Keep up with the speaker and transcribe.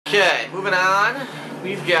Okay, moving on.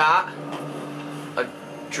 We've got a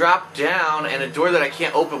drop down and a door that I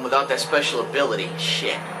can't open without that special ability.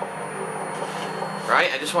 Shit.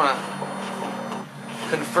 Right? I just want to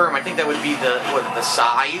confirm. I think that would be the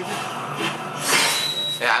scythe.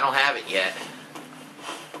 Yeah, I don't have it yet.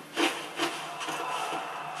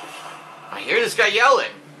 I hear this guy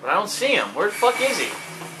yelling, but I don't see him. Where the fuck is he?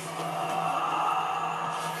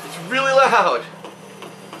 It's really loud.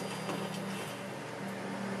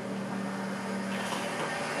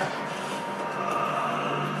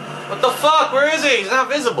 What the fuck? Where is he? He's not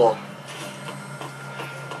visible.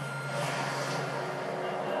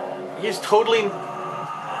 He's totally...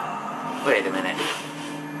 Wait a minute.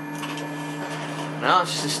 No,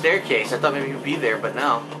 it's just a staircase. I thought maybe he would be there, but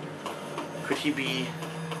no. Could he be...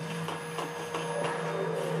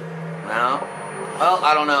 No? Well,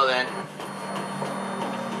 I don't know then.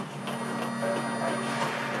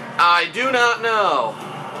 I do not know.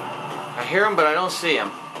 I hear him, but I don't see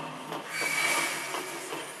him.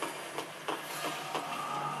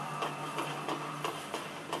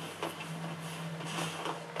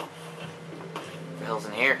 What the hell's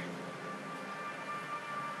in here?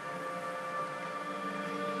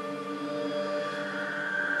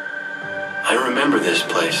 I remember this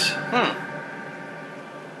place.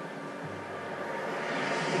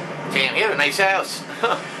 Damn, he had a nice house.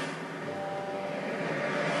 Huh.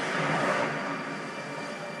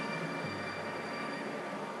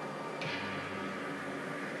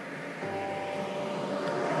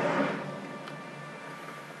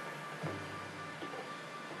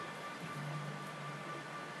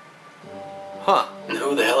 And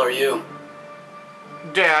who the hell are you?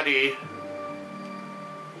 Daddy.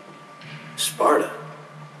 Sparta.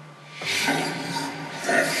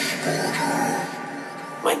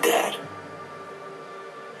 My dad.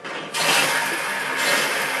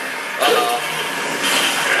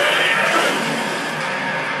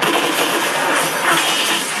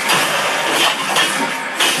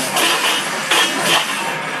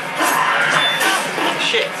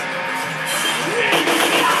 Shit.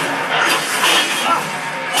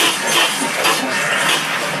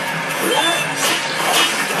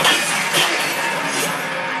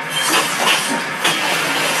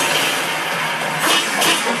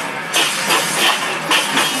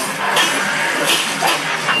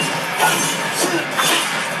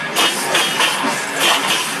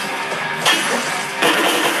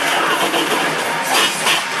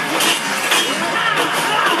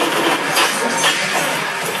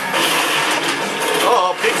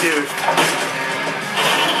 Dude.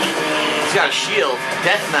 He's got a shield.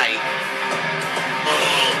 Death Knight.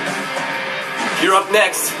 You're up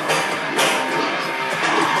next.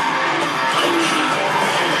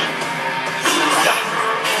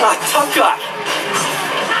 Tough guy.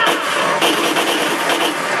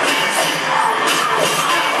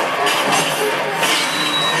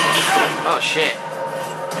 Oh shit.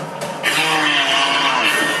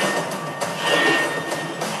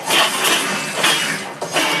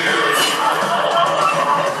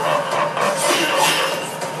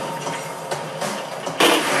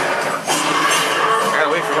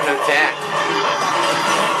 Attack.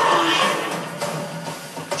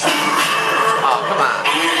 Oh, come on.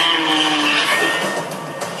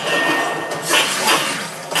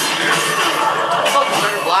 I thought he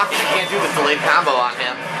started blocking. I can't do the delayed combo on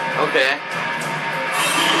him. Okay.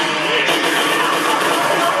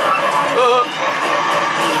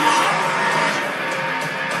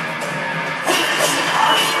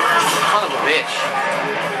 Son of a bitch.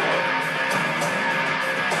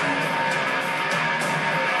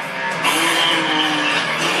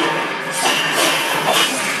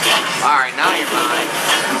 Alright, now you're mine.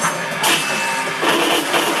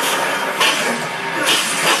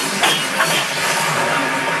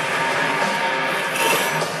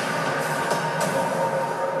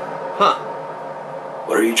 Huh.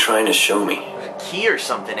 What are you trying to show me? A key or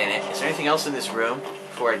something in it. Is there anything else in this room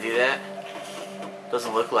before I do that?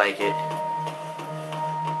 Doesn't look like it.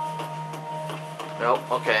 Nope,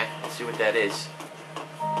 okay. Let's see what that is.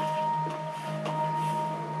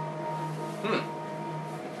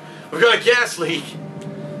 We've got a gas leak.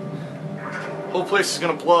 Whole place is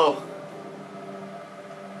gonna blow.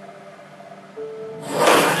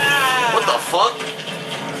 What the fuck?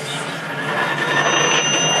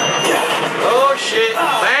 Yeah. Oh shit!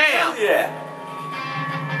 Bam! Yeah.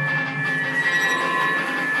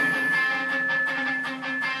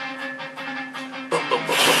 Bum, bum,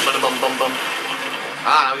 bum, bum, bum, bum, bum.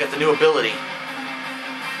 Ah, now we got the new ability.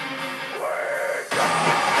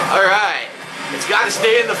 All right. It's got to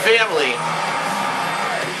stay in the family.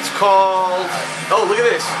 It's called... Oh, look at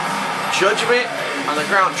this. Judgment On the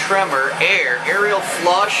ground, tremor, air, aerial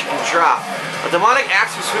flush, and drop. A demonic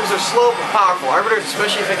axe whose swings are slow but powerful. Arbiter is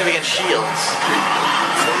especially effective against shields.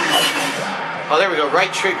 Oh, there we go.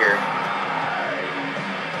 Right trigger.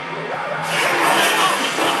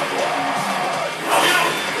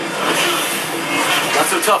 Not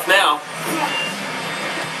so tough now.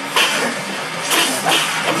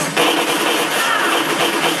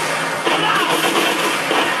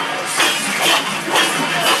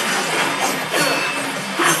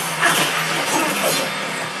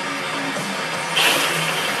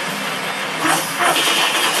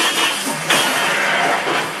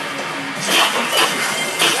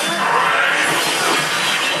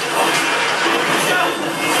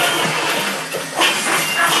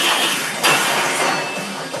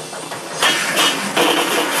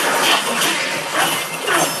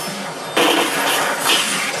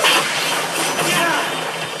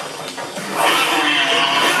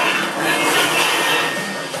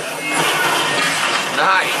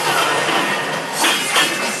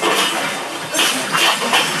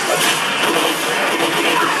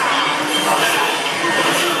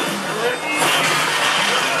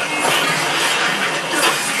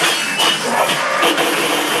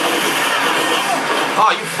 Oh,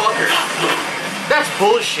 you fucker. That's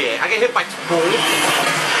bullshit. I get hit by tool.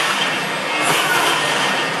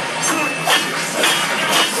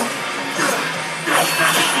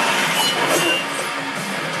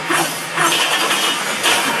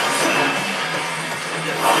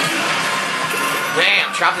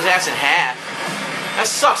 Damn, chopped his ass in half. That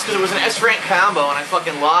sucks because it was an S rank combo and I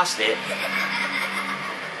fucking lost it.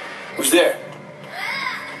 Who's there?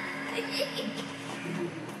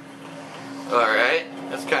 Alright,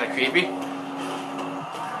 that's kind of creepy.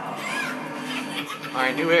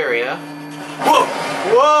 Alright, new area. Whoa!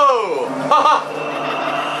 Whoa! Haha!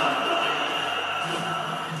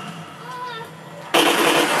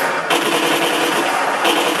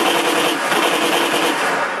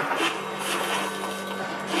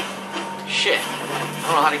 Shit. I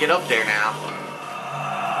don't know how to get up there now.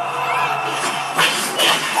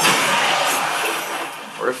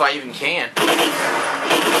 Or if I even can.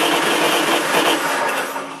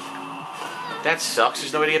 That sucks.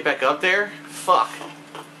 There's no way to get back up there? Fuck.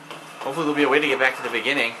 Hopefully there'll be a way to get back to the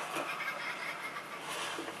beginning.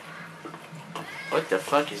 What the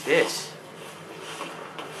fuck is this?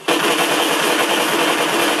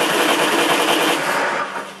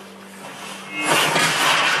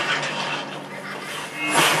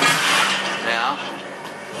 Now.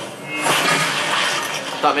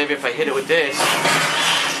 Thought maybe if I hit it with this,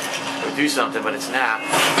 it would do something, but it's not.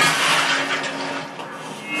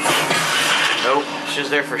 Nope, it's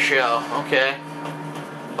just there for show. Okay.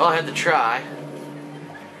 Well, I had to try.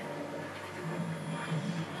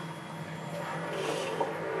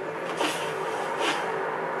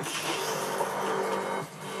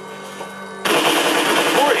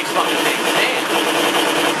 More of these fucking things,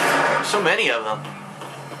 damn. So many of them.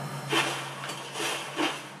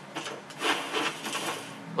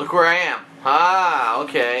 Look where I am. Ah,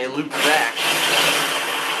 okay, it looped back.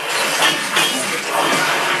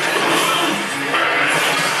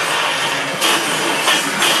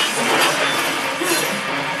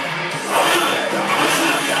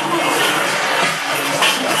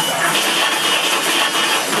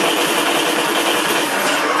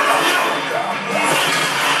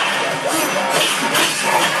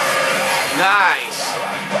 Nice.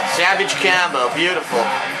 Savage combo. Beautiful.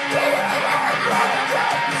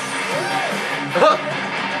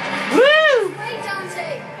 Woo! Wait, Dante.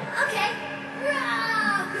 Okay.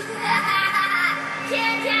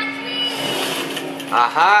 Can't catch me.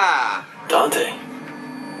 Aha. Dante.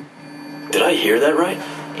 Did I hear that right?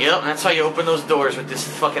 Yep, that's how you open those doors with this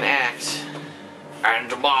fucking axe. And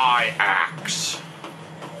my axe.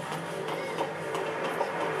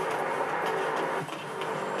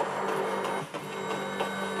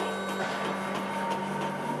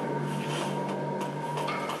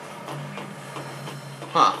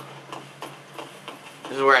 Huh.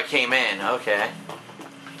 This is where I came in. Okay.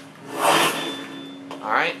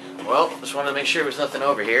 Alright. Well, just wanted to make sure there was nothing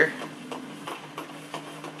over here.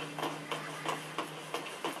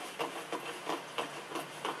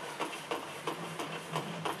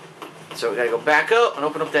 So we gotta go back up and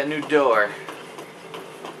open up that new door.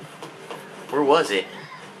 Where was it?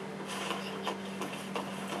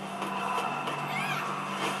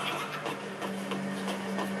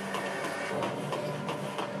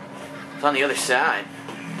 It's on the other side.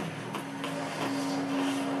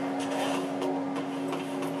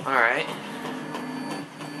 Alright.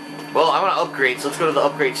 Well, I want to upgrade, so let's go to the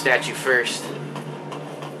upgrade statue first.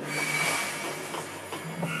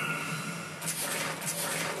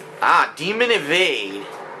 Ah, Demon Evade.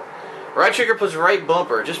 Right trigger plus right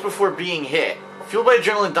bumper just before being hit. Fueled by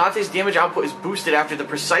adrenaline, Dante's damage output is boosted after the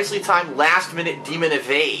precisely timed last-minute Demon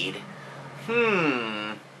Evade.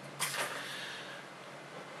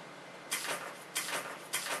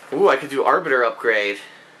 Ooh, I could do Arbiter upgrade.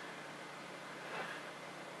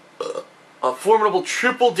 A formidable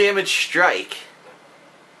triple damage strike.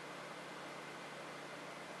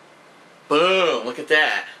 Boom, look at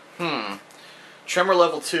that. Tremor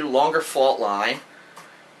level 2, longer fault line.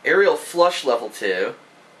 Aerial flush level 2.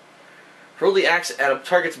 Hurl the axe at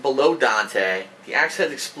targets below Dante. The axe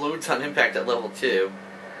head explodes on impact at level 2.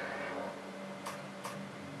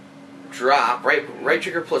 Drop. Right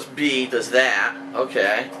trigger plus B does that.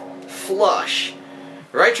 Okay. Flush.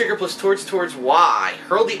 Right trigger plus towards Y.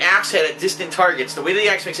 Hurl the axe head at distant targets. The weight of the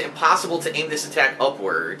axe makes it impossible to aim this attack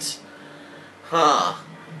upwards. Huh.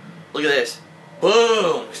 Look at this.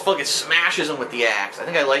 Boom! He fucking smashes him with the axe. I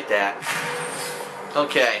think I like that.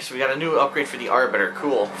 Okay, so we got a new upgrade for the Arbiter.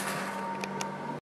 Cool.